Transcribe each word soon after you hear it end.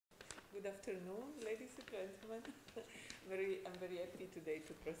Good afternoon, ladies and gentlemen. I'm very happy today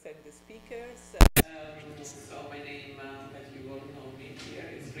to present the speakers. So my name, as you all know me here,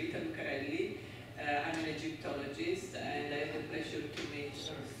 is Rita Lucarelli. I'm an Egyptologist, and I had the pleasure to meet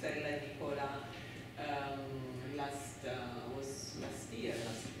Rossella and Nicola only last year.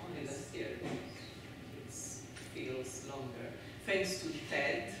 It feels longer. Thanks to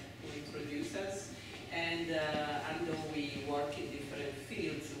Ted, who introduced us. And although we work in different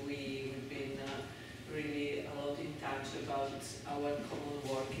fields, we've been really a lot in touch about our common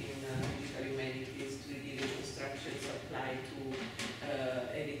work in digital humanities, 3D reconstructions applied to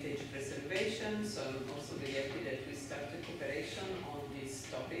heritage preservation. So I'm also very happy that we started cooperation on these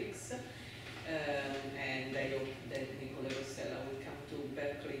topics. And I hope that Nicola and Rossella will come to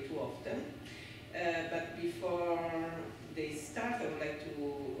Berkeley too often. But before they start, I would like to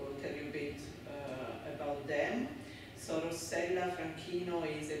tell you a bit about them. So Rossella Franchino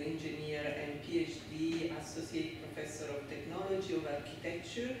is an engineer and PhD Associate Professor of Technology of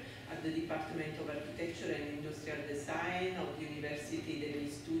Architecture at the Department of Architecture and Industrial Design of the University degli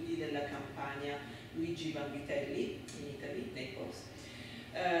Studi della Campania Luigi Vanvitelli in Italy, Naples.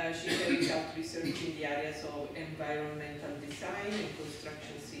 She carries out research in the areas of environmental design and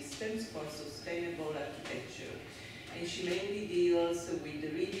construction systems for sustainable architecture. And she mainly deals with the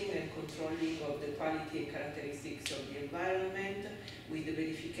reading and controlling of the quality and characteristics of the environment, with the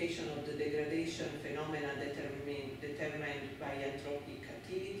verification of the degradation phenomena determined by anthropic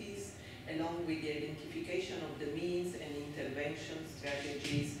activities, along with the identification of the means and intervention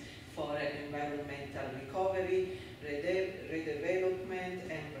strategies for environmental recovery, redevelopment,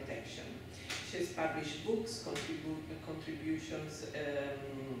 and protection. She has published books, contributions,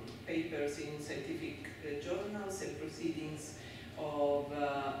 papers in scientific journals, and proceedings of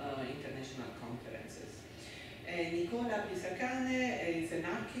international conferences. And Nicola Pisacane is an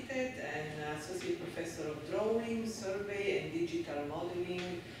architect and associate professor of drawing, survey, and digital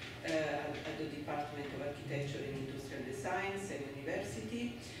modeling at the Department of Architecture and Industrial Design, same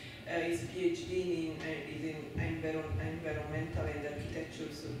university. His PhD is in environmental and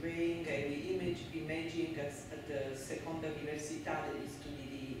architectural surveying and imaging at the Seconda Università degli Studi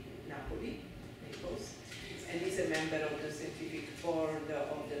di Napoli, Naples, and is a member of the scientific board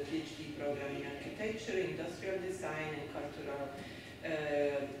of the PhD program in architecture, industrial design, and cultural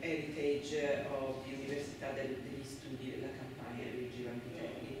heritage of the Università degli Studi della Campania Luigi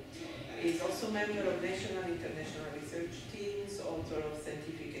Vanvitelli. He is also a member of national and international research teams, author of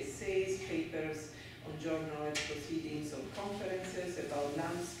scientific essays, papers on journal and proceedings of conferences about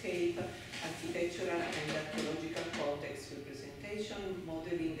landscape, architectural and archaeological context representation,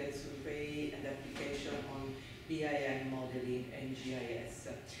 modeling and survey and application on BIM modeling and GIS.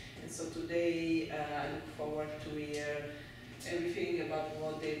 And so today I look forward to hear everything about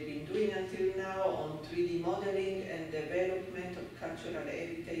what they've been doing until now on 3D modeling and development of cultural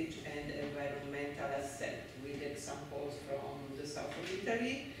heritage and environmental asset, with examples from the south of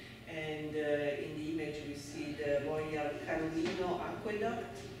Italy. And in the image we see the Royal Carolino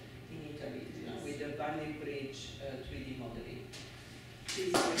Aqueduct in Italy, with the Valley Bridge 3D modeling.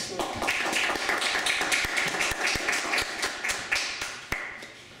 Please,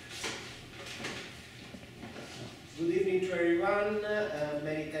 good evening to everyone.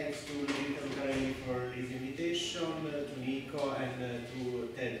 Many thanks to Rita Lucarelli for his invitation, to Nico and to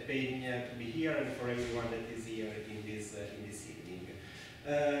Ted Peña to be here, and for everyone that is here in this evening.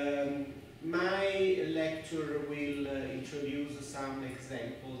 My lecture will introduce some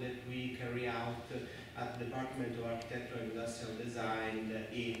examples that we carry out at the Department of Architecture and Industrial Design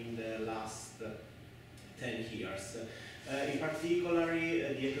in the last 10 years. In particular,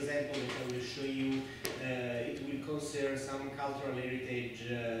 the example that I will show you, it will concern some cultural heritage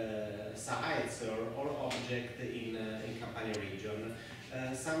sites or objects in Campania region.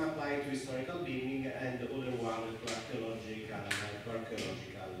 Some apply to historical building and other one to archaeological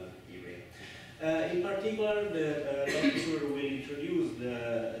area. In particular, the lecture will introduce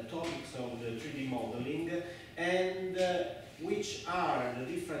the topics of the 3D modeling and which are the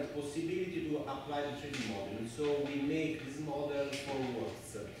different possibilities to apply the 3D model. So we make this model for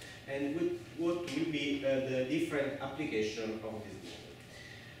works, and what will be the different application of this model.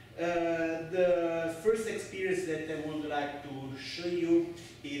 The first experience that I would like to show you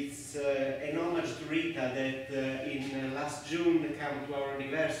is an homage to Rita that in last June came to our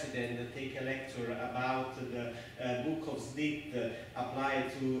university and take a lecture about the book of Slit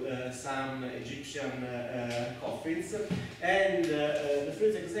applied to some Egyptian coffins. And the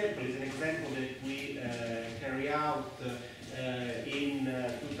first example is an example that we carry out in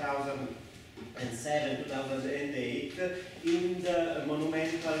 2007, 2008 in the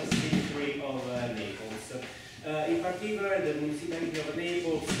monumental state particular, the municipality of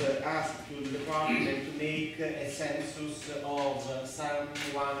Naples asked to the department to make a census of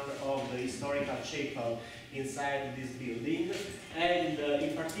one of the historical chapel inside this building, and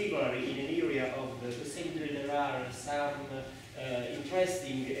in particular in an area of the cemetery there are some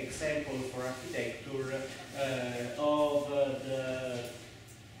interesting examples for architecture of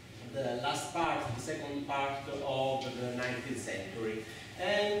the last part, the second part of the 19th century.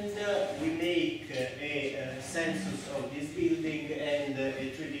 And we make a census of this building and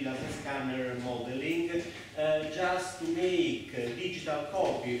a 3D laser scanner modeling just to make a digital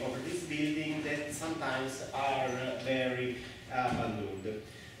copy of this building that sometimes are very abandoned.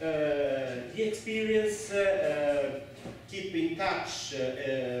 The experience keep in touch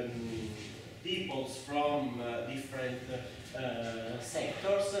people from different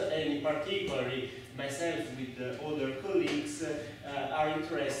sectors, and in particular myself with other colleagues are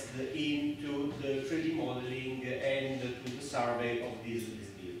interested into the 3D modeling and to the survey of this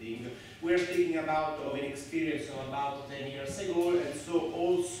building. We're thinking about an experience of about 10 years ago, and so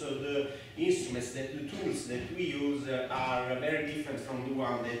also the instruments, the tools that we use are very different from the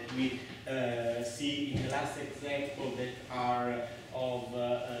one that we see in the last example that are of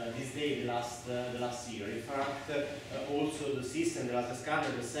this day, the last year. In fact, also the system, the laser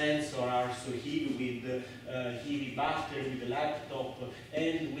scanner, the sensor are so heavy with heavy battery, with the laptop,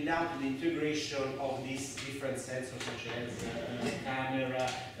 and without the integration of these different sensors such as camera,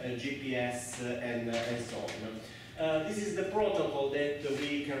 GPS, and so on. This is the protocol that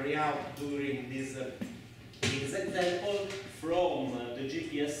we carry out during this example, from the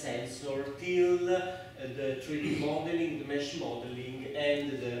GPS sensor till the 3D modeling, the mesh modeling,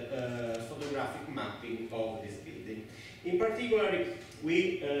 and the photographic mapping of this building. In particular,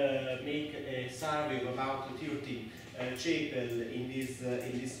 we make a survey of about 13 chapels in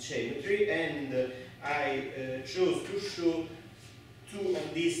this cemetery, and I chose to show two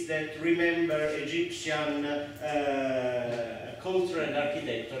of these that remember Egyptian culture and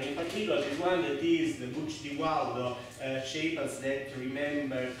architecture. In particular, this one that is the Bucci di Waldo chapels that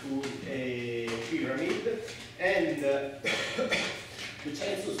remember to a pyramid, and the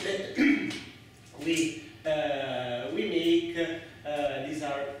census that we make. These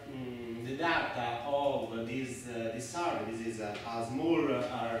are the data of this survey. This is a small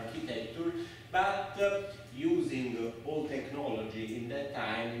architecture, but using all technology in that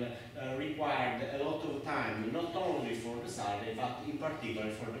time required a lot of time, not only for the survey, but in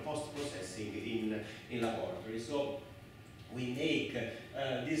particular for the post-processing in laboratory. So we make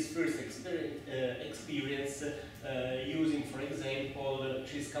this first experience using, for example,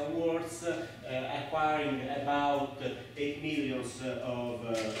 Trisca words, acquiring about 8 million of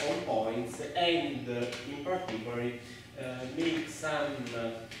points, and in particular make some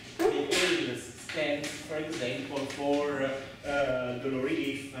detailed scans, for example, for the low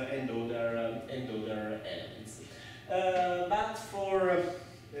relief and other elements. But for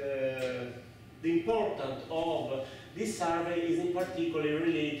the importance of this survey is in particular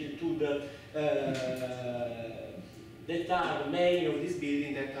related to the that are many of these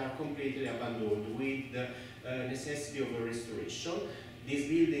buildings that are completely abandoned with the necessity of a restoration. These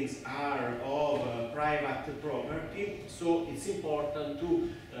buildings are of private property, so it's important to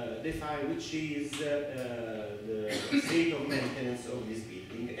define which is the state of maintenance of this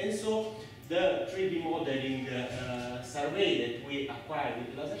building. And so the 3D modeling survey that we acquired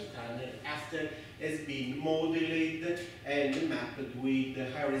with the laser scanner after has been modeled and mapped with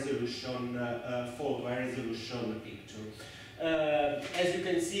high resolution photo, high resolution picture. As you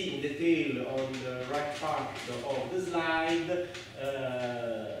can see in detail on the right part of the slide,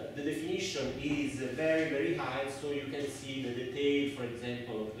 the definition is very, very high, so you can see the detail, for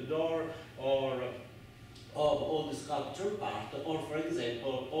example, of the door, or of all the sculpture part, or for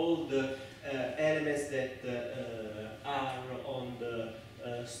example, all the elements that are on the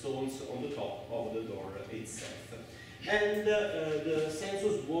stones on the top of the door itself. And the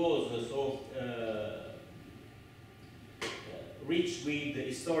census was rich with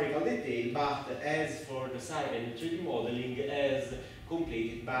historical detail, but as for the survey and 3D modeling, as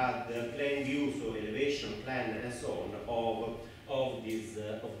completed by the plan view, so elevation plan and so on of this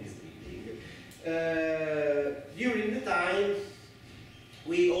building. During the time,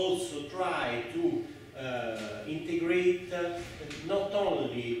 we also try to integrate not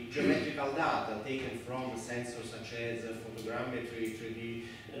only geometrical data taken from sensors such as photogrammetry, 3D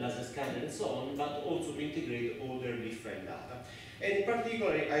laser scanner and so on, but also to integrate other different data. And in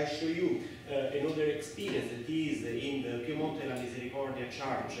particular, I show you another experience that is in the Piemonte La Misericordia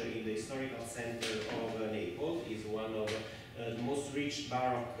Church in the historical center of Naples. Is one of the most rich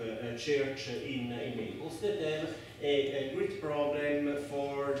Baroque church in Naples, that have a great problem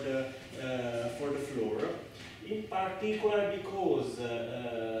for the floor. In particular because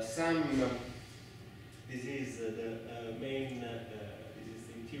this is the main, this is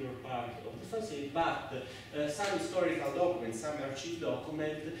the interior part of the facade, but some historical documents, some archive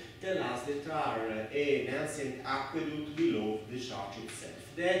documents tell us that there are an ancient aqueduct below the church itself.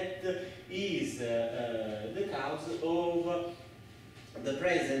 That is the cause of the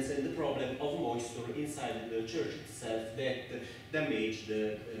presence and the problem of moisture inside the church itself that damaged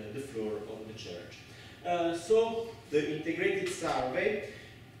the floor of the church. So the integrated survey,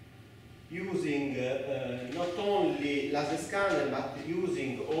 using not only laser scanner but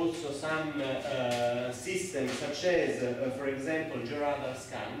using also some systems such as, for example, georadar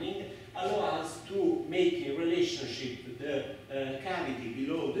scanning, allow us to make a relationship the cavity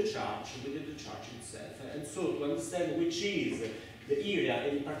below the church with the church itself, and so to understand which is the area,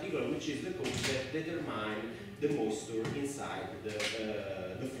 and in particular which is the cause that determine the moisture inside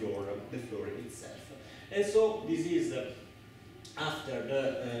the floor itself. And so this is after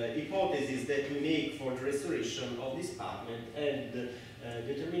the hypothesis that we make for the restoration of this apartment and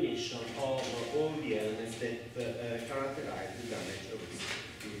determination of all the elements that characterize the damage of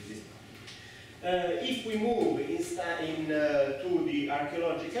this apartment. If we move to the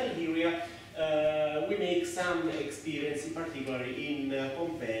archaeological area, we make some experience, in particular in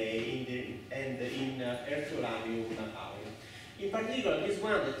Pompeii and in Herculaneum area. In particular, this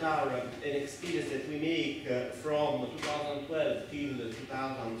one that are an experience that we make from 2012 till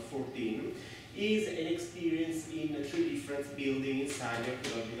 2014 is an experience in 3 different buildings inside the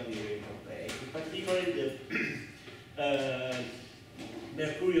archaeological area in Pompeii. In particular, the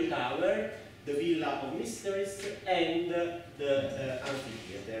Mercurio Tower, the Villa of Mysteries, and the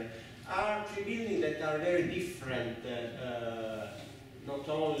amphitheater are 3 buildings that are very different, not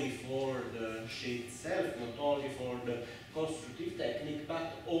only for the shape itself, not only for the constructive technique,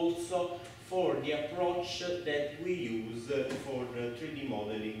 but also for the approach that we use for the 3D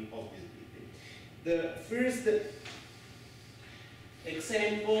modeling of this building. The first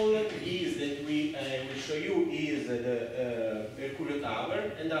example is that we will show you is the Mercurio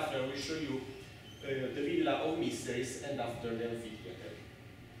Tower, and after we show you the Villa of Mysteries, and after the amphitheater.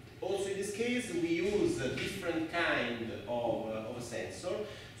 Also in this case we use a different kind of a sensor.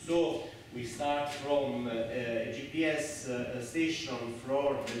 So we start from a GPS station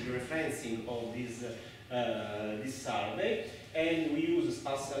for the georeferencing of this survey, and we use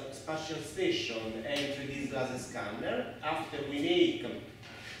a spatial station and 3D laser scanner. After we make a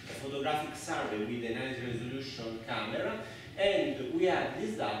photographic survey with an high resolution camera, and we add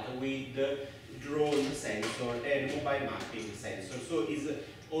this data with the drone sensor and mobile mapping sensor. So it's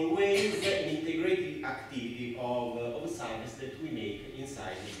always an integrated activity of service that we make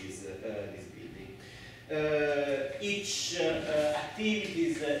inside this building. Each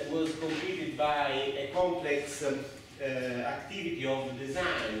activity was completed by a complex activity of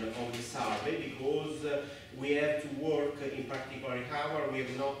design of the survey, because we have to work in particular hour. We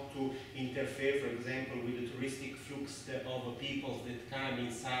have not to interfere, for example, with the touristic flux of people that come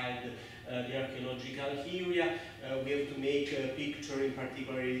inside the archaeological area. We have to make a picture in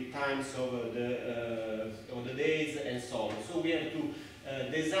particular times of the days and so on. So we have to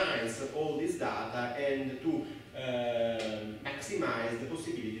design all this data and to maximize the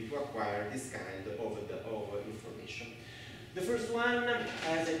possibility to acquire this kind of information. The first one,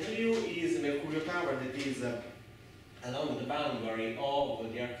 as I tell you, is Mercurio Tower, that is along the boundary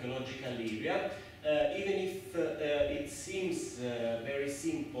of the archaeological area. Even if it seems very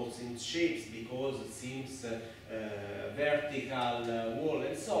simple in shapes, because it seems vertical wall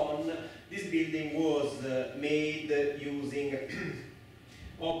and so on, this building was made using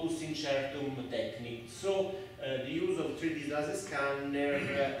opus incertum technique. So the use of 3D laser scanner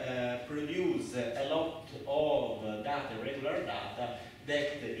produce a lot of data, regular data,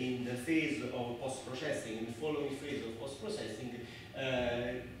 that in the phase of post-processing, in the following phase of post-processing,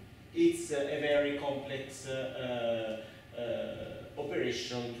 it's a very complex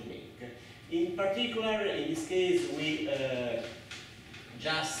operation to make. In particular, in this case, we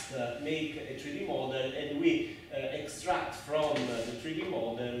just make a 3D model, and we extract from the 3D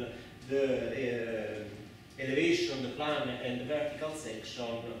model the elevation, the plan, and the vertical section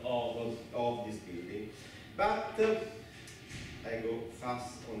of this building. But I go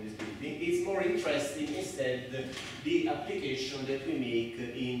fast on this building. It's more interesting instead the application that we make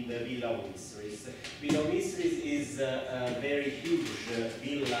in the Villa of Mysteries. Villa of Mysteries is a very huge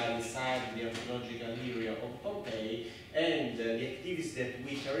villa inside the archaeological area of Pompeii, and the activities that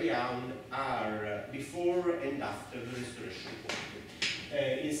we carry out are before and after the restoration work.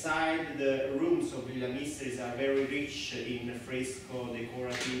 Inside, the rooms of Villa Mysteries are very rich in fresco,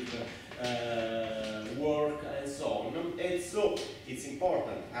 decorative work and so on, and so it's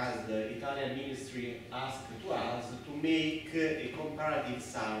important, as the Italian ministry asked to us, to make a comparative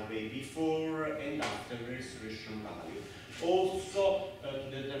survey before and after the restoration value. Also to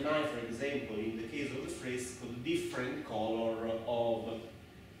determine, for example, in the case of the fresco, the different color of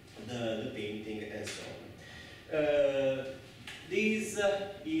the painting and so on. This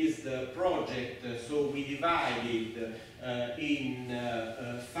is the project, so we divided in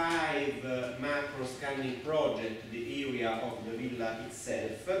 5 macro scanning projects the area of the villa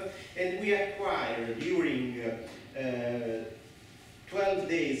itself, and we acquired during 12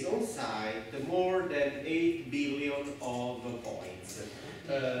 days on site more than 8 billion of points.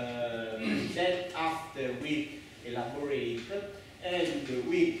 That after we elaborate, and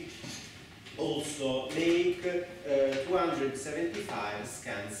we also make 275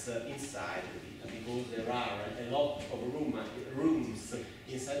 scans inside the villa, because there are a lot of rooms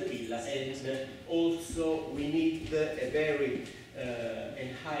inside the villa, and also we need a very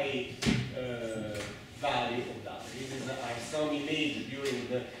and high value of data. These are some images during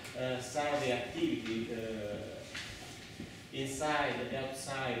the survey activity inside and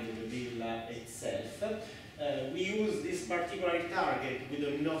outside the villa itself. We use this particular target. We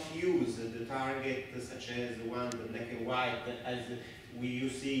do not use the target such as the one, the black and white, as you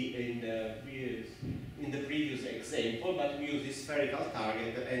see in the previous example, but we use this spherical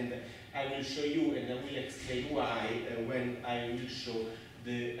target, and I will show you and I will explain why when I will show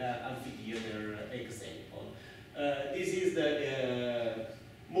the amphitheater example. This is the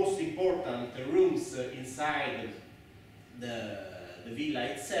most important rooms inside the villa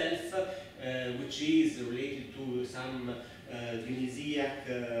itself, which is related to some Dionysiac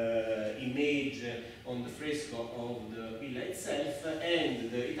image on the fresco of the villa itself, and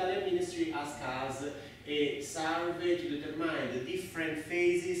the Italian ministry asked us a survey to determine the different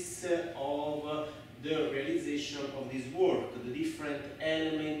phases of the realization of this work, the different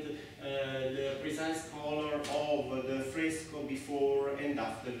element, the precise color of the fresco before and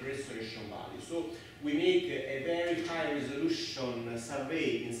after the restoration value. So we make a very high resolution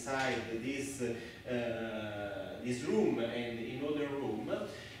survey inside this this room and in other room,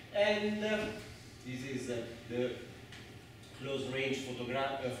 and this is the close range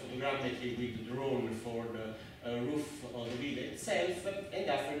photogrammetry with drone for the roof of the villa itself, and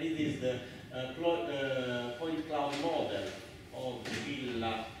after this is the point cloud model of the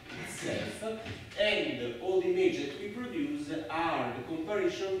villa itself, and all the images that we produce are the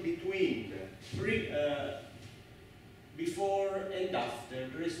comparison between before and after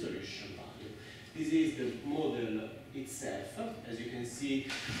the restoration value. This is the model itself. As you can see,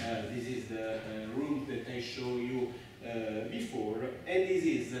 this is the room that I showed you before, and this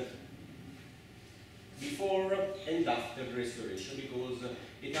is before and after the restoration, because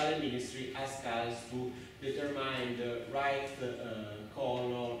Italian ministry asked us to determine the right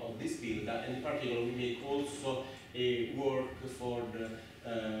color of this building, and in particular we make also a work for the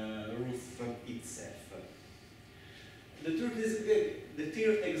roof itself. The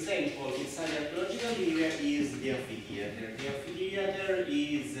third example inside the archaeological area is the amphitheater. The amphitheater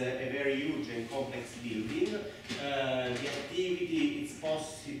is a very huge and complex building. The activity is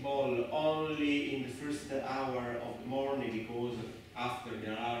possible only in the first hour of the morning, because after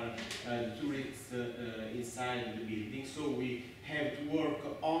there are tourists inside the building, so we have to work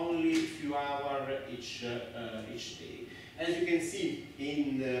only a few hours each day. As you can see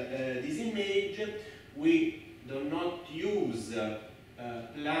in this image, we do not use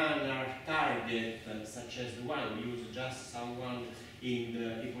planar target such as the one. We use just someone in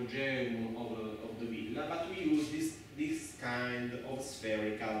the hypogeum of the villa, but we use this kind of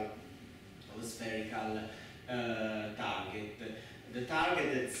spherical target. The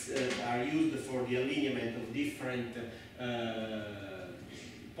targets are used for the alignment of different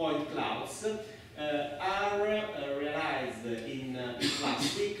point clouds. Are realized in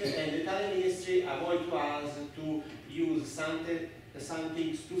plastic, and the Italian ministry avoid to us to use something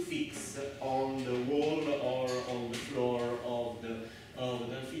to fix on the wall or on the floor of the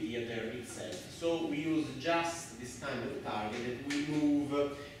amphitheater itself. So we use just this kind of target that we move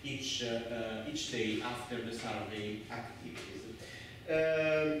each day after the survey activities.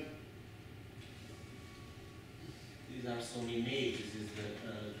 these are some images. This is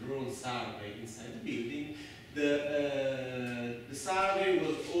the drone survey inside the building. The survey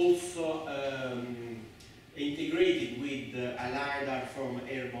was also integrated with a LiDAR from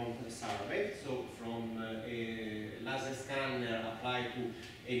airborne survey, so from a laser scanner applied to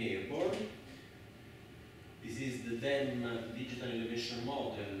an airborne. This is the DEM digital elevation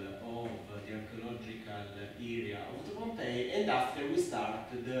model of the archaeological area of the Pompeii, and after we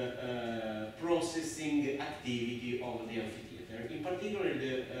start the processing activity of the amphitheater. In particular,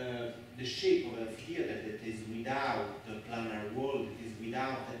 the shape of the amphitheater that is without the planar wall, that is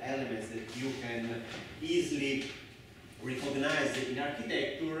without elements that you can easily recognize in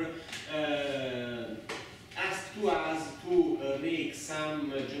architecture, asked to us to make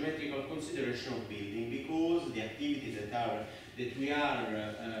some geometrical consideration of building, because the activity that we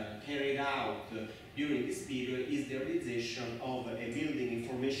are carried out during this period is the realization of a building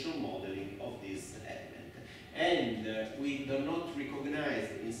information modeling of this element. And we do not recognize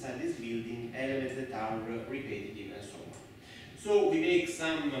inside this building elements that are repetitive and so on. So we make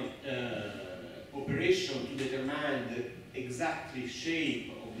some operation to determine the exactly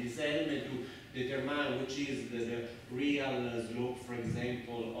shape of this element, to determine which is the real slope, for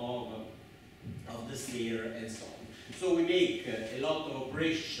example, of the sphere and so on. So we make a lot of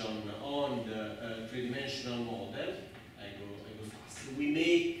operation on the three-dimensional model. I go fast. We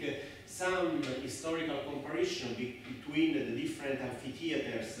make some historical comparison between the different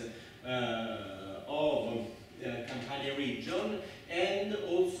amphitheaters of Campania region, and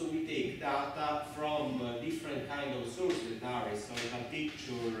also we take data from different kind of sources that are historical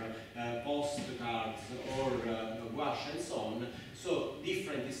picture, postcards, or gouache and so on. So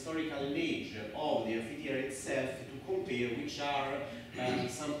different historical image of the amphitheater itself to compare which are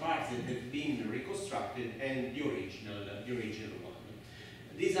some parts that have been reconstructed and the original one.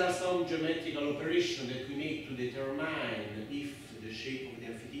 These are some geometrical operations that we make to determine if the shape of the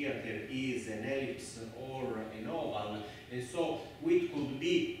amphitheater is an ellipse or an oval, and so which could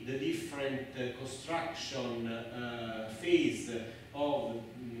be the different construction phase of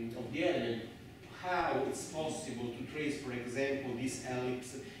the element, how it's possible to trace, for example, this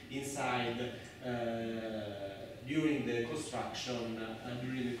ellipse inside during the construction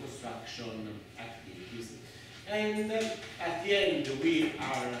activities. And at the end, we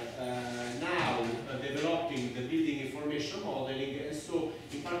are now developing the building information modeling, and so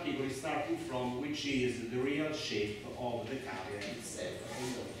in particular starting from which is the real shape of the carrier itself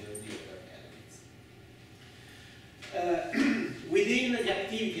and of the other elements. Within the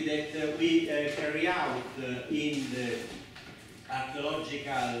activity that we carry out in the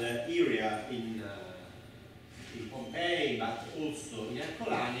archaeological area in Pompeii, but also in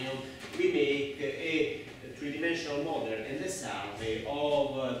Herculaneum, we make a three-dimensional model and a survey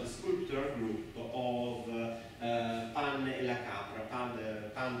of the sculpture group of Pan e la Capra.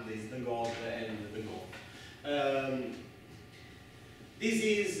 Pan is the god and the god. This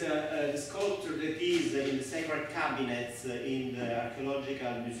is the sculpture that is in the sacred cabinets in the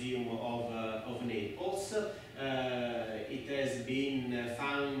Archaeological Museum of Naples. It has been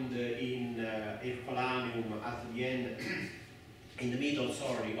found in Herculaneum at the end, in the middle,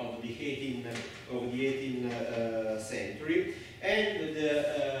 of the 18th century, and the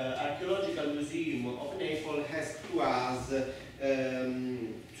Archaeological Museum of Naples has to us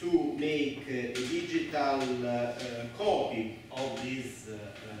to make a digital copy of this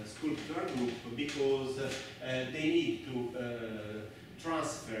sculpture group, because they need to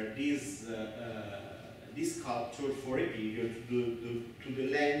transfer this sculpture for a period to the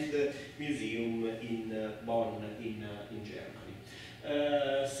Land Museum in Bonn, in Germany.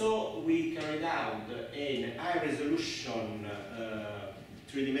 So we carried out an high-resolution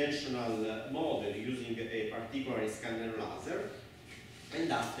three-dimensional model using a particular scanner laser,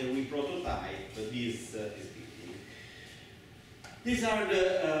 and after we prototype this building. These are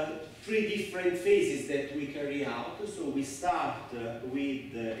the three different phases that we carry out. So we start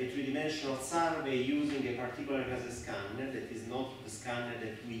with a three-dimensional survey using a particular laser scanner that is not the scanner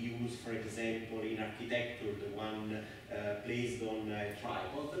that we use, for example, in architecture, the one placed on a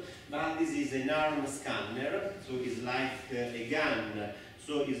tripod, but this is an arm scanner, so it's like a gun.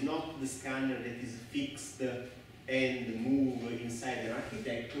 So it's not the scanner that is fixed and move inside an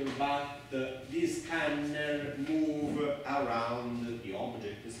architecture, but this scanner move around the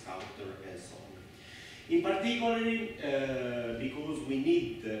object, the sculpture, and so on. In particular, because we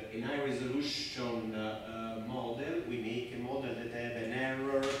need a high-resolution model, we make a model that have an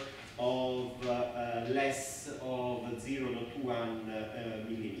error of less of 0.1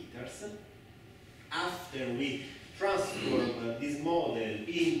 millimeters. After we transform this model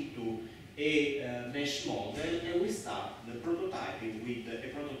into a mesh model, and we start the prototyping with a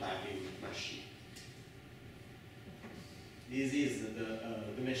prototyping machine. This is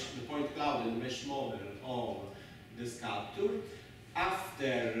the point cloud and the mesh model of the sculpture.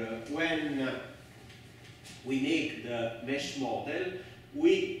 After, when we make the mesh model,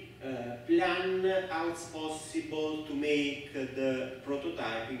 we plan how it's possible to make the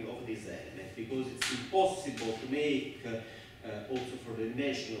prototyping of this element, because it's impossible to make, also for the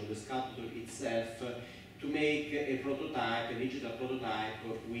dimension of the sculpture itself, to make a prototype, a digital prototype,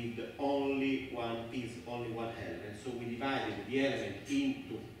 with only one piece, only one element. So we divided the element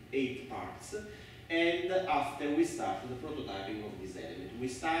into 8 parts, and after we start the prototyping of this element. We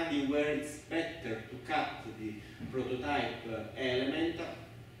study where it's better to cut the prototype element,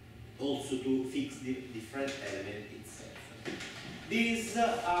 also to fix the different element itself. These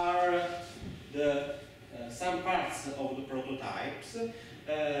are the some parts of the prototypes.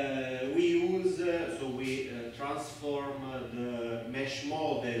 We use, so we transform the mesh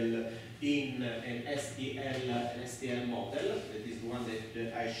model in an STL model. That is the one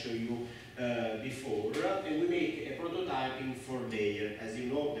that I showed you before, and we make a prototyping for layer. As you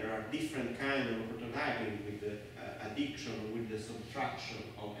know, there are different kinds of prototyping with the addition, with the subtraction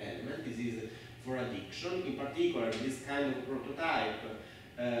of elements. This is for addition. In particular, this kind of prototype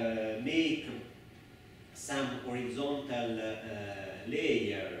make some horizontal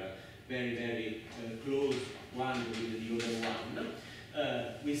layer very close one with the other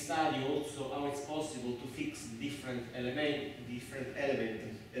one. We study also how it's possible to fix different element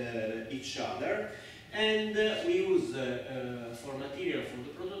each other, and we use for material for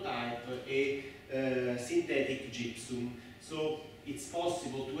the prototype a synthetic gypsum. So it's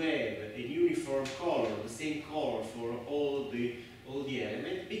possible to have a uniform color, the same color for all the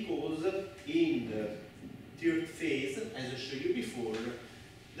elements, because in the third phase, as I showed you before,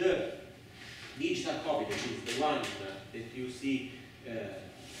 the digital copy, that is the one that you see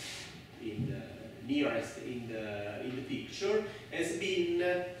in the nearest in the picture, has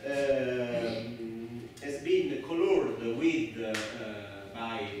been colored with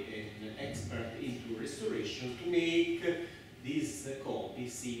by an expert into restoration to make this copy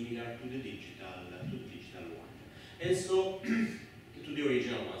similar to the digital one, and so to the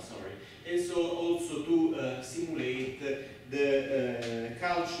original one. Sorry, and so also to simulate the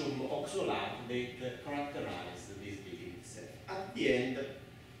calcium oxalate that characterize this building itself. At the end,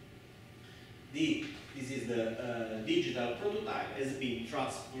 this is the digital prototype has been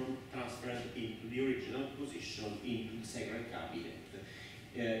transferred into the original position into the second cabinet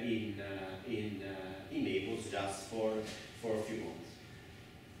in Naples, just for a few months.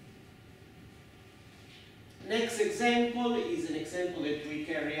 Next example is an example that we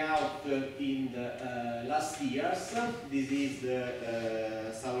carry out in the last years. This is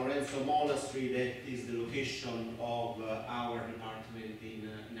the San Lorenzo Monastery, that is the location of our department in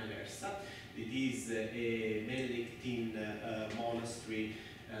Aversa. It is a Benedictine monastery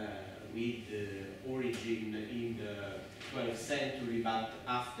with origin in the 12th century, but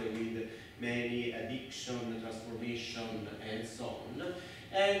after with many addiction, transformation, and so on.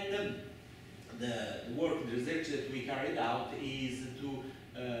 And the work, the research that we carried out is to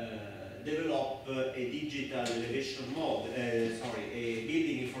develop a digital elevation model, a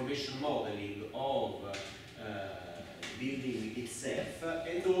building information modeling of building itself,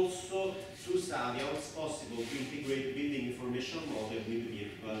 and also to study how it's possible to integrate building information model with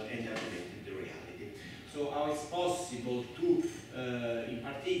virtual and augmented reality. So how it's possible to, in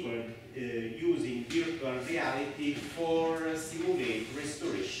particular, using virtual reality for simulate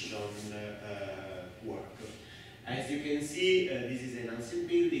restoration work. As you can see, this is an ancient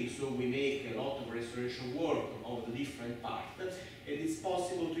building, so we make a lot of restoration work of the different parts, and it's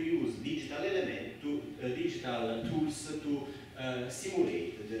possible to use digital digital tools to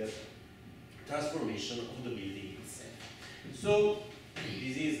simulate the transformation of the building itself. So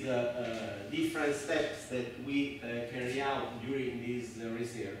this is the different steps that we carry out during this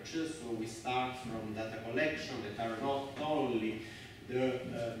research. So we start from data collection that are not only the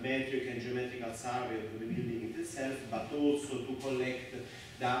metric and geometrical survey of the building itself, but also to collect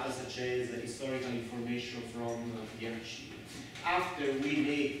data such as historical information from the archive. After we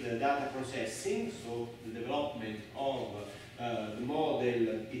make the data processing, so the development of the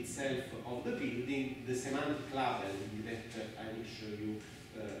model itself of the building, the semantic labeling that I will show you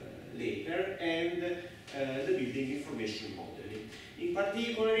later, and the building information modeling. In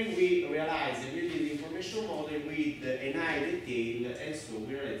particular, we realize a building information model with an high detail, and so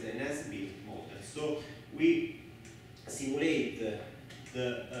we realize an as-built model. So we simulate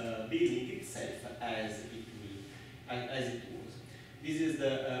the building itself as it was. This is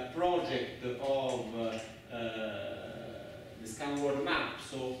the project of the scan world map,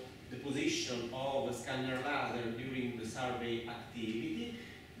 so the position of the scanner laser during the survey activity.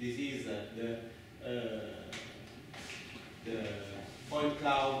 This is the point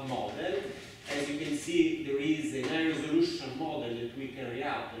cloud model. As you can see, there is a high resolution model that we carry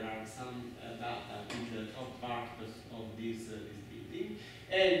out. There are some data in the top part of this building.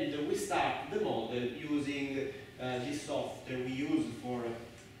 And we start the model using this software we use for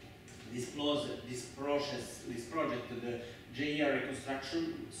this project, the JR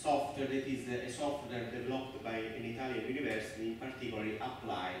reconstruction software, that is a software developed by an Italian university, in particular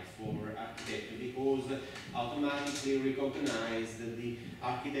applied for architecture, because automatically recognize the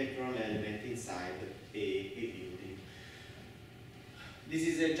architectural element inside a building. This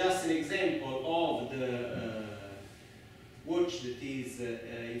is just an example of the watch that is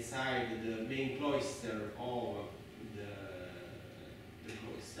inside the main cloister of the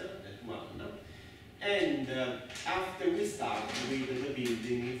cloister, that one. And after we start with the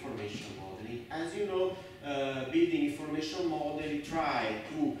building information modeling, as you know, building information modeling try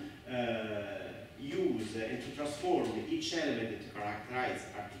to use and to transform each element that characterizes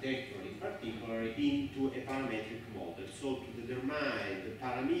architecture in particular into a parametric model. So to determine the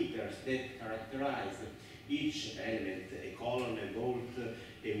parameters that characterize each element, a column, a bolt,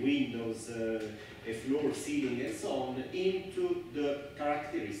 a windows, a floor, ceiling, and so on, into the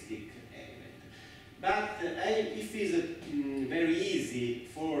characteristic element. But if it's very easy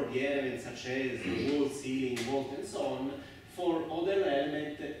for the elements such as the wall, ceiling, bolt, and so on, for other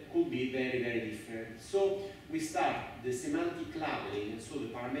elements could be very, very different. So we start the semantic labeling, so the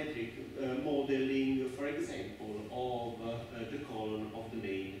parametric modeling, for example, of the column of the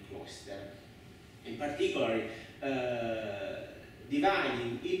main cluster. In particular,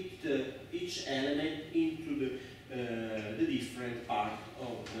 dividing each element into the different part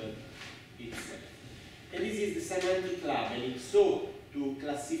of itself. And this is the semantic labeling. So to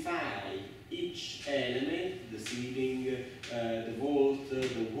classify each element, the ceiling, the vault,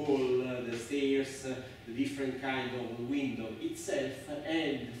 the wall, the stairs, the different kind of window itself,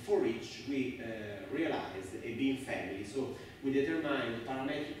 and for each we realize a beam family. So we determine the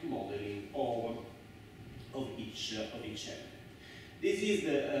parametric modeling of each element. This is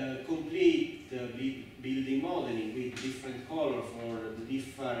the complete building modeling with different colors for the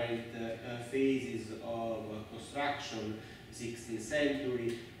different phases of construction, 16th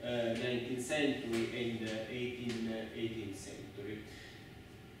century, 19th century, and 18th century.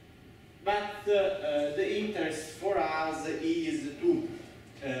 But the interest for us is to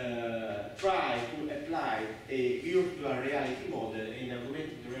try to apply a virtual reality model and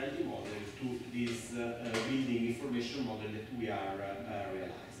augmented reality model to this building information model that we are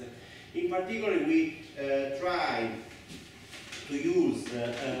realizing. In particular, we try to use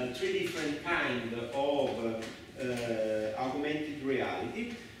three different kinds of augmented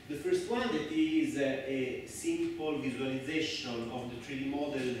reality. The first one that is a simple visualization of the 3D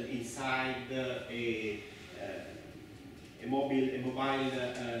model inside a mobile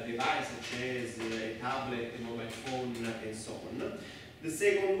device such as a tablet, a mobile phone, and so on. The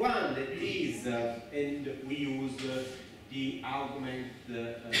second one that is, and we use the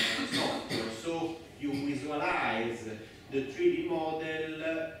augmented software, so you visualize the 3D model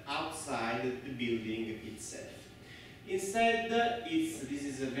outside the building itself. Instead, this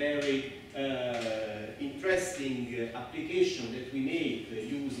is a very interesting application that we make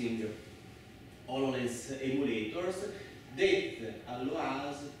using HoloLens emulators that allow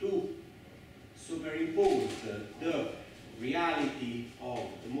us to superimpose the reality of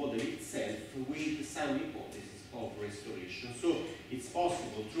the model itself with some hypothesis of restoration. So it's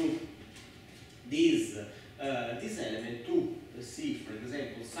possible through this element to see, for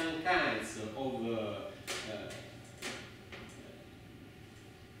example, some kinds of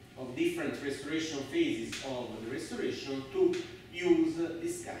different restoration phases of the restoration to use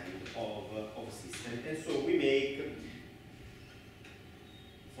this kind of system. And so we make,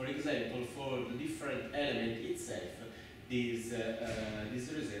 for example, for the different element itself, this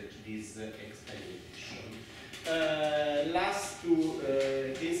research, this experimentation. Last two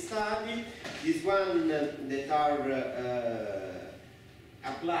case study, this one that are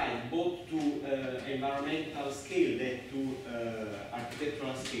applied both to environmental scale and to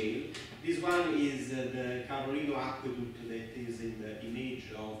architectural scale. This one is the Carolino Aqueduct that is in the image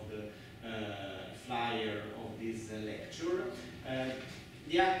of the flyer of this lecture.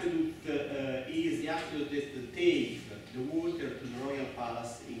 The aqueduct is the aqueduct that takes the water to the Royal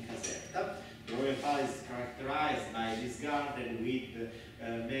Palace in Caserta. The Royal Palace is characterized by this garden with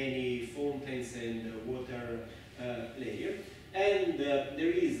many fountains and water layers. And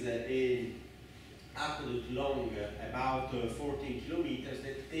aqueduct long about 14 kilometers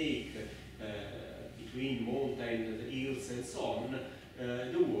that take between mountain, hills and so on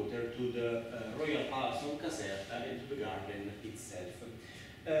the water to the Royal Palace of Caserta and to the garden itself.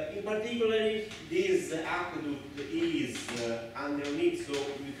 In particular, this aqueduct is underneath, so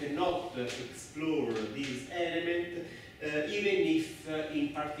you cannot explore this element, even if in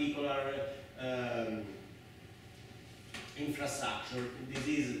particular infrastructure. This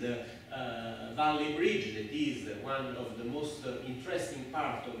is the Valley Bridge, that is one of the most interesting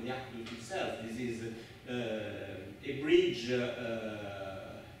parts of the aqueduct itself. This is a bridge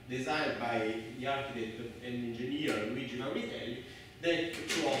designed by the architect and engineer Luigi Mauritelli that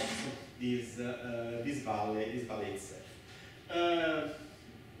crosses this valley itself.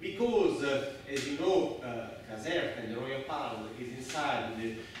 Because, as you know, Caserta and the Royal Palace is inside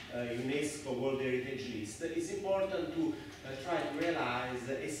the UNESCO World Heritage List, it's important to try to realize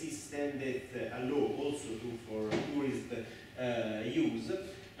a system that allows also for tourist use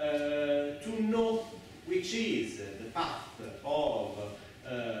to know which is the path of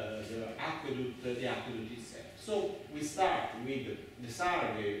the aqueduct itself. So we start with the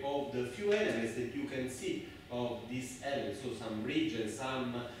survey of the few elements that you can see of this element, so some bridges,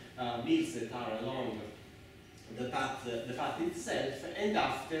 some mills that are along the path itself, and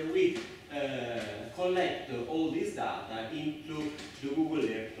after we collect all this data into the Google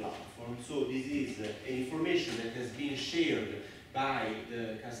Earth platform. So this is information that has been shared by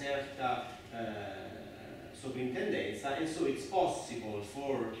the Caserta Soprintendenza, and so it's possible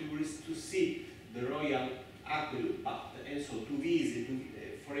for tourists to see the Royal Aqueduct path, and so to visit,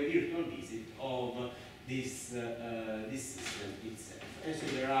 for a virtual visit of this system itself. And so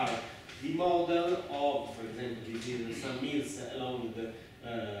there are the model of, for example, this is some mills along the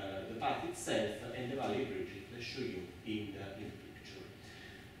path itself, and the Valley Bridge that show you in the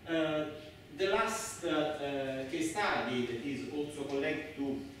picture. The last case study that is also connected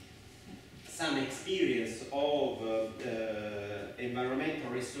to some experience of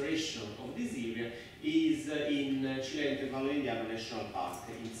environmental restoration of this area is in Cilento e Vallo Indiano National Park,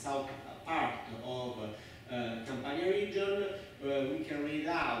 in south part of Campania region. We carried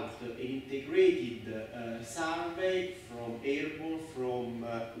out an integrated survey from airborne, from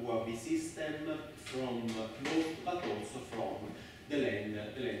UAV system, from boat, but also from the land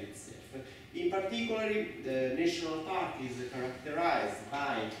itself. In particular, the national park is characterized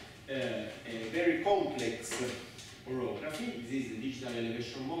by a very complex orography. This is a digital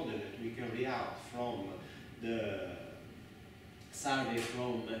elevation model that we carry out from the survey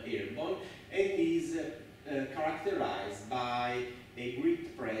from airborne, and is characterized by a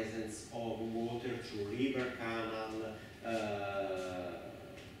great presence of water through river, canal,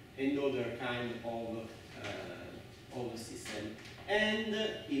 and other kind of system. And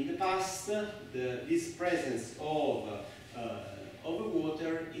in the past, this presence of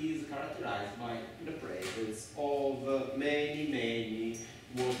water is characterized by the presence of many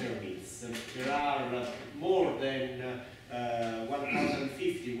water mills. There are more than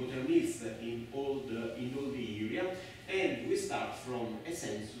 1,050 water mills in all the area, and we start from a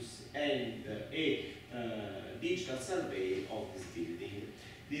census and a digital survey of this building.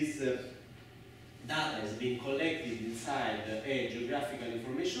 This data has been collected inside a geographical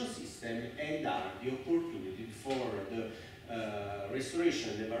information system and are the opportunity for the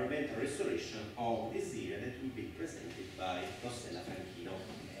restoration, the environmental restoration of this area that will be presented by Rossella Franchino.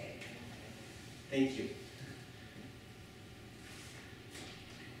 Thank you.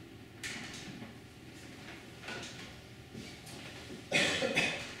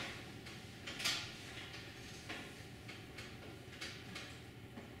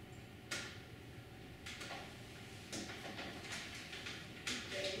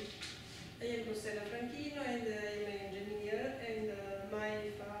 I am Rossella Franchino, and I am an engineer, and my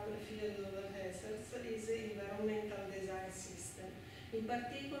field of research is environmental design system. In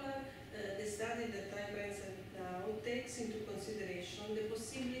particular, the study that I present now takes into consideration the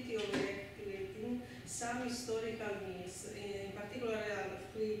possibility of reactivating some historical mills. In particular, there are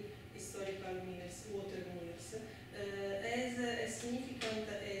 3 historical mills, water mills, as a significant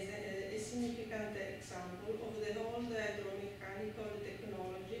example of the old hydromechanical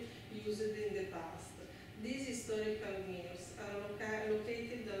technology used in the past. These historical mills are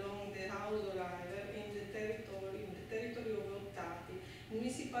located along the Auso River in the territory of Ottati,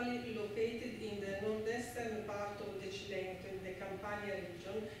 municipally located in the northeastern part of the Cilento, in the Campania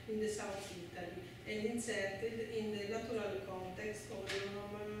region, in the South Italy, and inserted in the natural context of the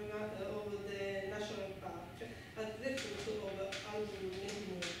national park at the foot of Albunian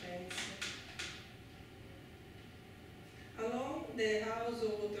mountains. Along the Auso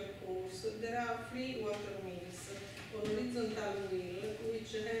watercourse, there are 3 water mills on horizontal wheel,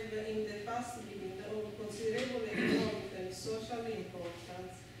 which have in the past been of considerable economic and social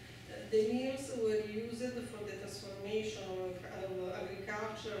importance. The mills were used for the transformation of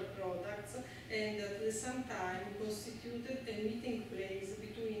agricultural products and at the same time constituted a meeting place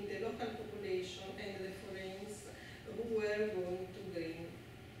between the local population and the foreigners who were going to grain.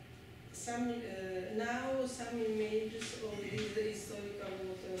 Now some images of these historical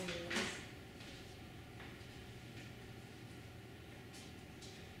water mills.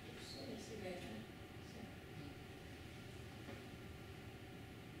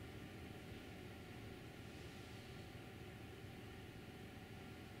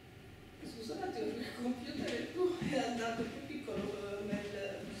 Scusate, il computer tu è andato più piccolo,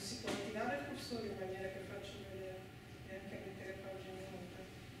 si può attivare il cursore in maniera che faccio vedere e anche mettere pagine nuove.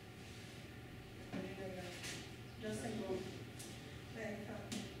 Pagine grandi. Just and go.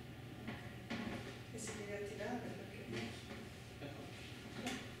 Infatti. E si deve attivare perché...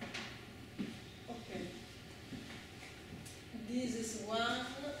 Ok. This is 1,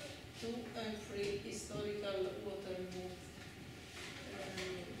 2 and 3 historical water mills.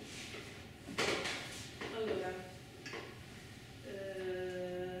 Allora,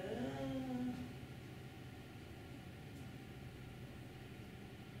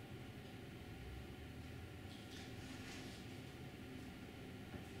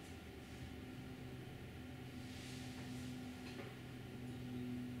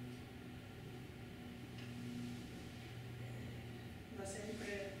 va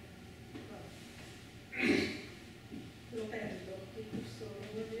sempre, lo perdo, il cursore,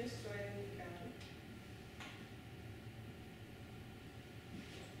 non riesco a indicare.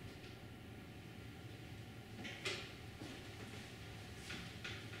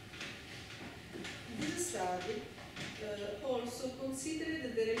 Study also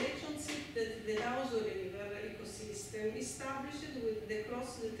considered the relationship that the House River ecosystem established with the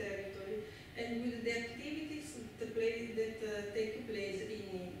cross the territory and with the activities that take place in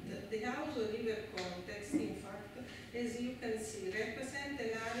it. The House River context, in fact, as you can see, represent an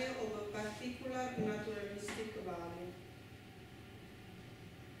area of a particular naturalistic value.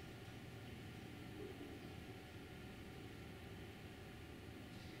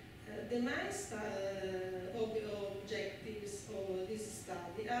 The main objectives of this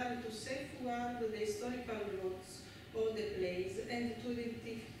study are to safeguard the historical roots of the place and to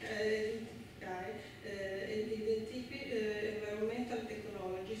identify environmental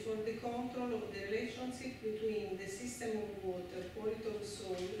technology for the control of the relationship between the system of water, quality of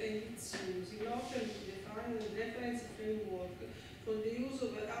soil and its use in order to define a reference framework for the use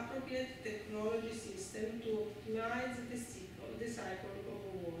of an appropriate technology system to optimize the cycle of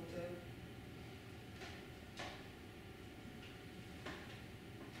water.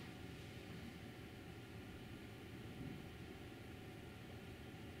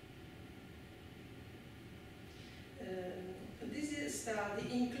 This study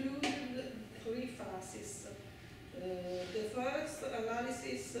included 3 phases. The first,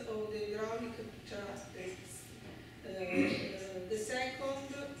 analysis of the hydraulic characteristics. The second,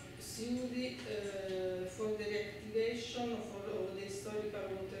 study for the reactivation of the historical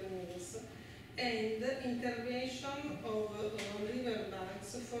water mills, and intervention of river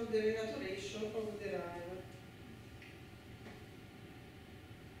banks for the renaturation of the river.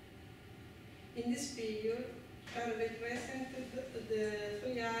 In this period are represented the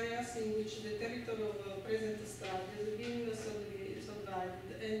 3 areas in which the territory of present study has been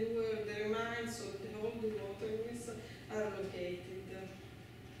subdivided and where the remains of the old water mills are located.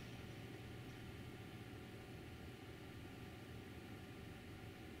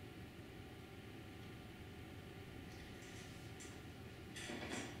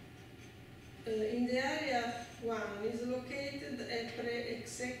 In the area 1 is located a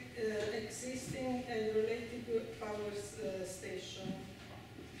pre-existing hydroelectric power station.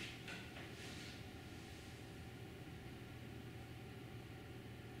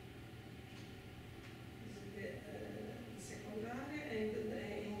 The second area, and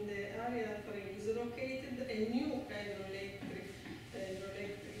in the area 3 is located a new hydroelectric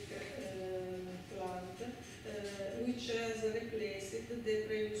plant, which has replaced the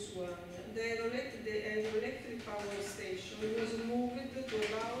previous one. The hydroelectric power station was moved to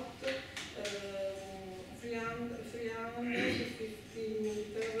about 350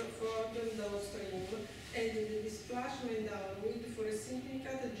 meters further downstream, and the displacement downwind for a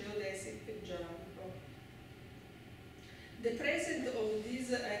significant geodesic jump. The presence of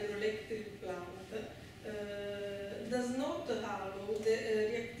this hydroelectric plant does not allow the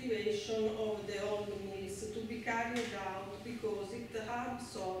reactivation of the old mills to be carried out because it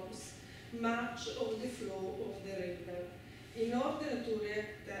absorbs much of the flow of the river. In order to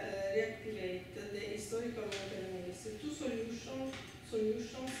reactivate the historical water mills, two solutions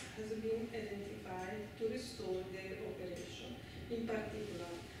has been identified to restore their operation. In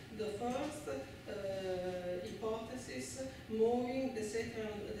particular, the first hypothesis, moving the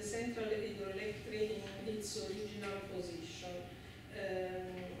central hydroelectric in its original position,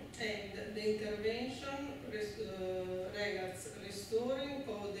 and the intervention regards restoring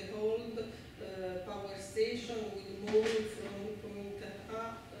of the old power station with moving from point A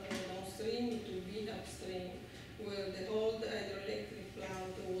downstream to B upstream, where the old hydroelectric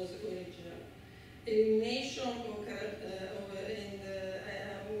plant was original. Elimination of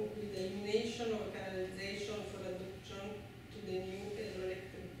elimination of canalization for adduction to the new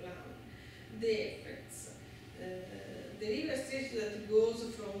hydroelectric plant. The effects. The river stage that goes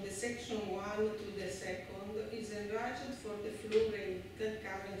from the section 1 to the second is enriched for the flow rate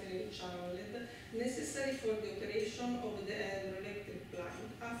currently channeled, necessary for the operation of the hydroelectric plant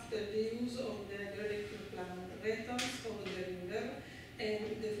after the use of the hydroelectric plant returns of the river and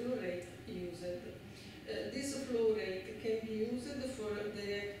the flow rate used. This flow rate can be used for the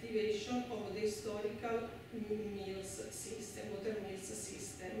activation of the historical mills system, water mills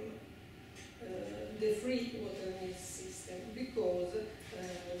system, the free water mills system, because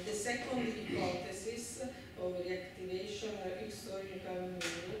the second hypothesis of reactivation of historical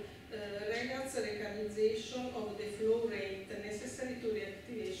mill regards recanalization of the flow rate necessary to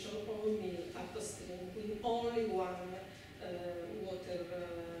reactivation of a mill upstream with only one water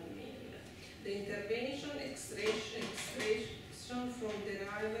mill. The intervention extraction from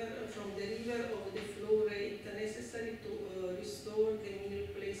the river of the flow rate necessary to restore the mill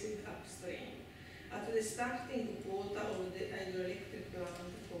placed upstream at the starting quota of the hydroelectric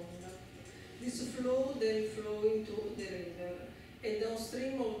plant conduct. This flow then flow into the river, and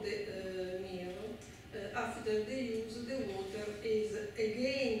downstream of the mill, after the use, the water is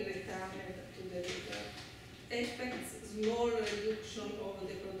again returned to the river. Effects small reduction of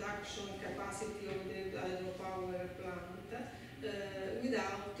the production capacity of the hydropower plant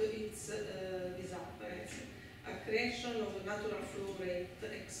without its disappearance. Accretion of natural flow rate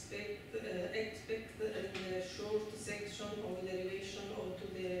expect in a short section of derivation to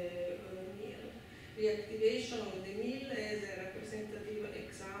the mill. Reactivation of the mill as a representative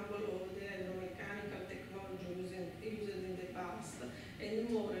example of the hydromechanical technology used in the past and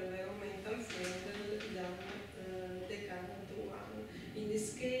more environmental friendly than the current one. In this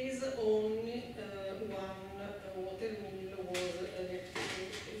case, only one water mill was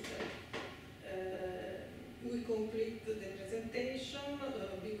reactivated. We complete the presentation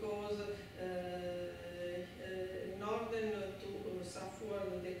because in order to safeguard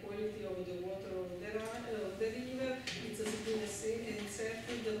the quality of the water of the river, it has been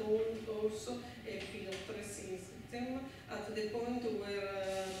inserted also a filter system at the point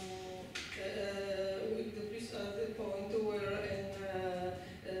where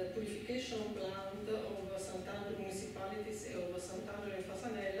purification plant of Sant'Angelo municipalities of Sant'Angelo and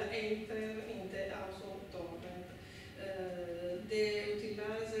Fasanella enter in the household torrent. The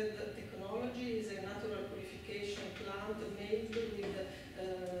utilized technology is a natural purification plant made with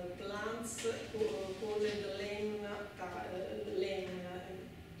plants called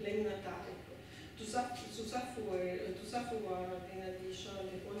lamina type. To safeguard in addition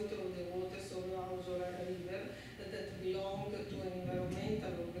the quality of the waters of the Hausola River that belong to an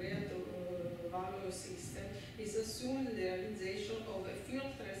environmental or great value system is assumed the realization of a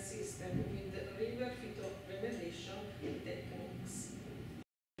filter system with river phytoremediation techniques.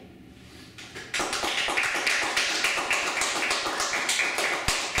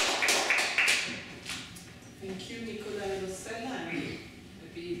 Thank you, Nicola and Rossella.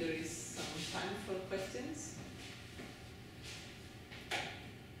 Maybe there is some time for questions.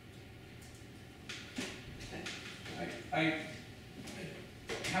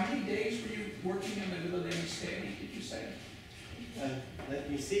 How many days were you working in the Villa dei Misteri, did you say? Let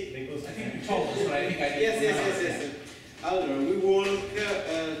me see, because I think you told us, but I think I didn't. Yes. Allora, we work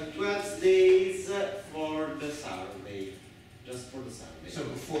 12 days for the survey, just for the survey. So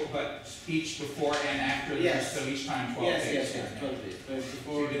before, but each before and after, Yes. so each time 12 days. Yes, 12 days.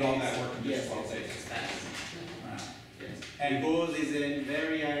 So you did all that work in just 12 days. Wow. Yes. And Because it's a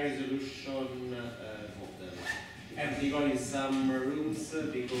very high resolution model. And particularly in some rooms,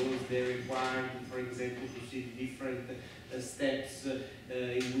 because they require, for example, to see different steps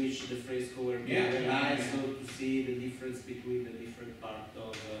in which the fresco were being realized, so to see the difference between the different parts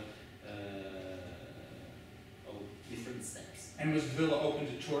of different steps. And was the villa open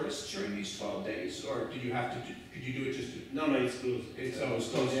to tourists during these 12 days, or did you have to? Could you do it just? No, it's closed. It's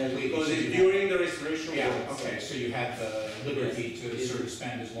closed completely. Because so it's during the restoration yeah. work. Okay. So you had the liberty to sort of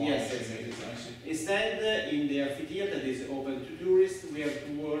spend as long Yes, as you yes, needed. yes. I see. Instead, in the amphitheater that is open to tourists, we have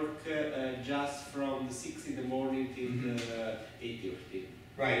to work just from the 6 in the morning till 8:30.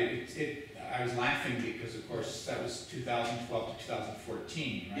 Right. I was laughing because, of course, that was 2012 to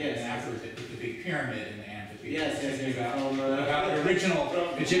 2014, right? Yes. And afterwards, they put the big pyramid in the amphitheater. Yes, yes, About the original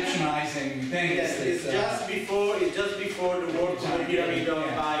Egyptianizing things. Yes, it's just before the work of the pyramid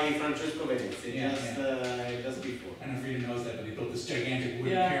done by Francesco Venezia. Just before. I don't know if Rita knows that, but he built this gigantic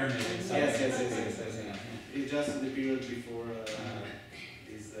wooden Yeah. pyramid inside. Yes. It's just the period before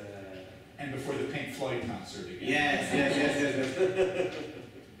this. And before the Pink Floyd concert again. Yes.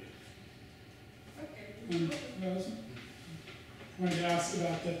 I wanted to ask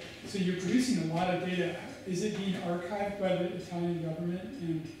about that. So you're producing a lot of data. Is it being archived by the Italian government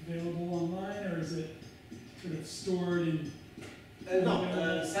and available online, or is it sort of stored in? No,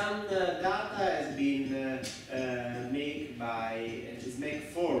 some data has been made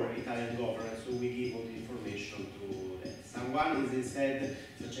for Italian government, so we give all the information to that. Someone is instead,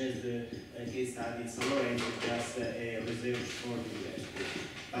 such as the case study in San Lorenzo, just a research for the UNESCO.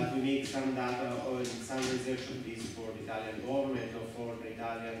 But we make some data or some research of this for the Italian government or for the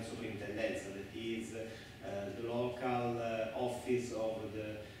Italian superintendenza, that is the local office of the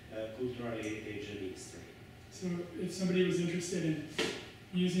cultural heritage ministry. So if somebody was interested in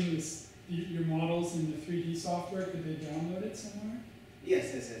using your models in the 3D software, could they download it somewhere?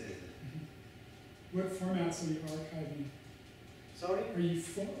 Yes. What formats are you archiving? Sorry?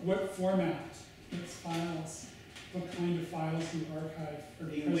 What format? What files? What kind of files do you archive for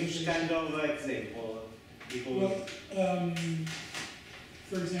In which kind of example? Because, well,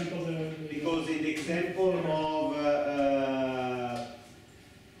 for example, because in the example of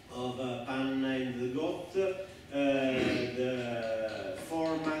Panna and the Goat, the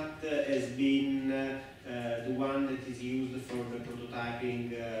format has been the one that is used for the prototyping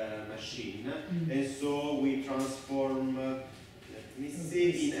machine, and so we transform, let me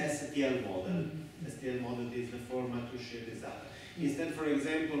see, in STL model. STL model is the format to share this data. Instead, for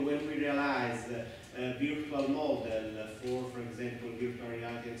example, when we realize a virtual model for example, virtual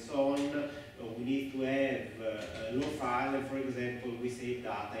reality and so on, we need to have a low file, and for example, we save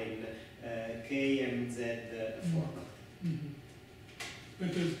data in KMZ format. But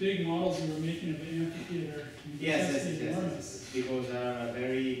those big models you were making of the amphitheater, yes, because they are a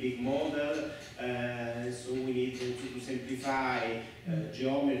very big model, so we need to simplify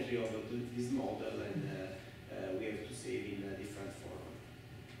geometry of this model, and we have to save in a different format.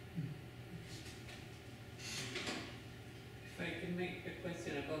 If I can make a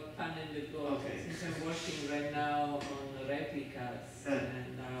question about Pan and the Goat, Okay. since I'm working right now on replicas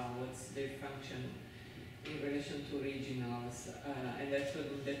and what's their function in relation to originals, and I thought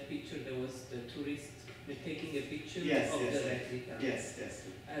in that picture there was the tourist taking a picture of the replica. Yes.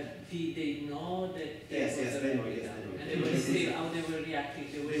 Did they know that there Yes, was a they know, replica? yes, they know. And they were still, how they were reacting,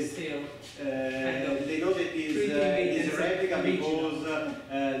 they were still kind of they know that it treating it is as a replica original. because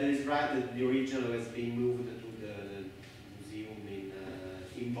there is right that the original has been moved to the museum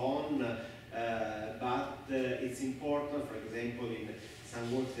in Bonn, but it's important, for example, in some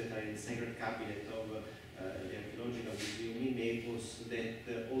works that are in the Sacred Cabinet of the Archaeological Museum in Naples,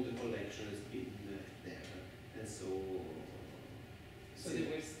 that all the collection has been there, and so. So they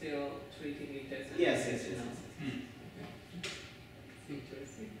were still treating it as an Yes. original. Okay.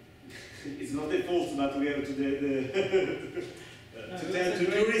 Interesting. It's not a fault, but we have to No, tell to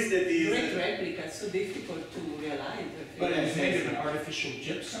tourists that is. Great replica, so difficult to realize. I think. But it's made of an artificial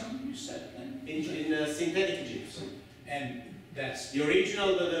gypsum, you said, then? In synthetic gypsum. And that's The original,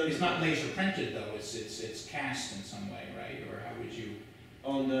 it's not laser printed though. It's cast in some way, right? Or how would you?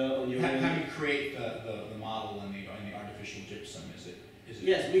 on your. How do you create the model in the artificial gypsum? Is it?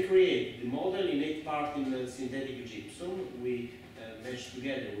 Yes, we create the model in 8 parts in the synthetic gypsum. We mesh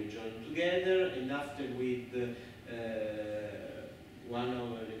together, we join together, and after with one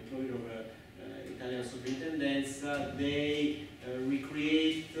of the employee of Italian superintendenza, they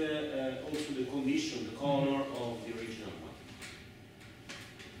recreate also the condition, the color of the original one.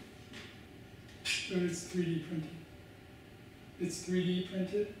 So it's 3D printed. It's 3D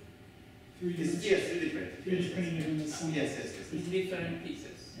printed? 3D Yes, 3D printed. 3D printed in the sun. Yes. With different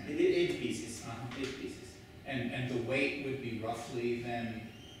pieces. It is 8 pieces. Uh-huh. 8 pieces. And the weight would be roughly then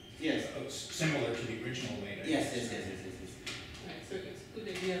Yes. similar to the original weight. I Yes. guess. So it's a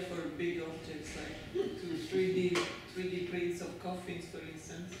good idea for big objects like to 3D prints of coffins, for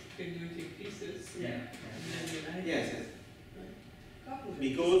instance. You can do it in pieces. Yeah. And then unite Yes, it. yes. Couple of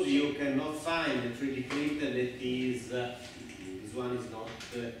Because pieces. you cannot find a 3D printer that is, this one is not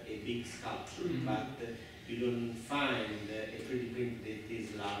a big sculpture, Mhm. but you don't find a 3D print that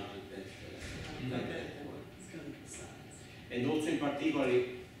is larger than that one. It's going to be size. And also in particular,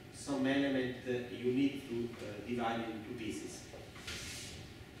 some element you need to divide into pieces.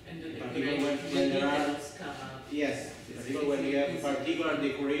 And the Particularly decoration, when the there are- details come out. Yes, particularly when you have particular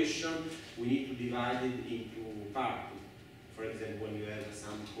decoration, we need to divide it into parts. For example, when you have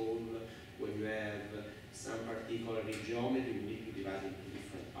some hole, when you have some particular geometry, we need to divide it into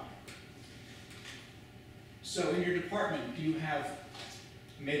different parts. So in your department, do you have,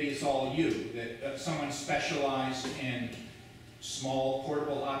 maybe it's all you, that someone specialized in small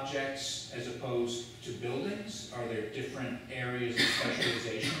portable objects as opposed to buildings? Are there different areas of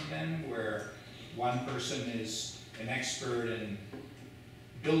specialization then where one person is an expert in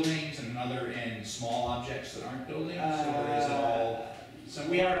buildings and another in small objects that aren't buildings? Or is it all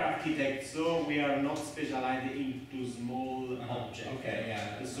similar? We are architects, so we are not specialized into small objects. Okay,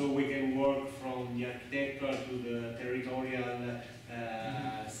 yeah. So we can work from the architectural to the territorial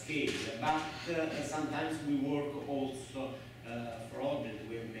scale. But sometimes we work also for objects.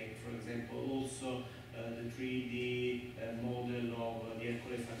 We make, for example, also the 3D model of the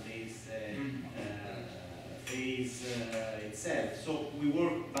Hercules Farnese phase itself. So we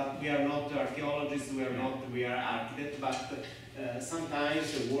work, but we are not archaeologists, we are architects, but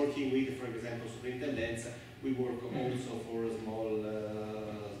sometimes working with, for example, superintendents, we work also for small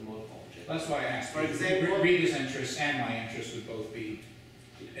objects. That's why I asked. For example- Rita's interest and my interest would both be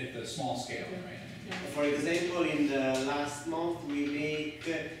at the small scale, right? For example, in the last month we make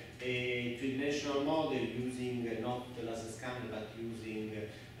a three-dimensional model using not the laser scanner but using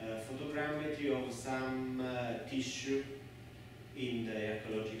photogrammetry of some tissue in the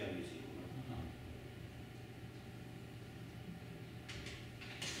archaeological museum.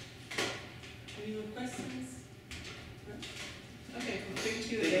 Any more questions? No? Okay, well,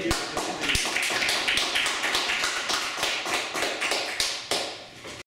 thank you. Thank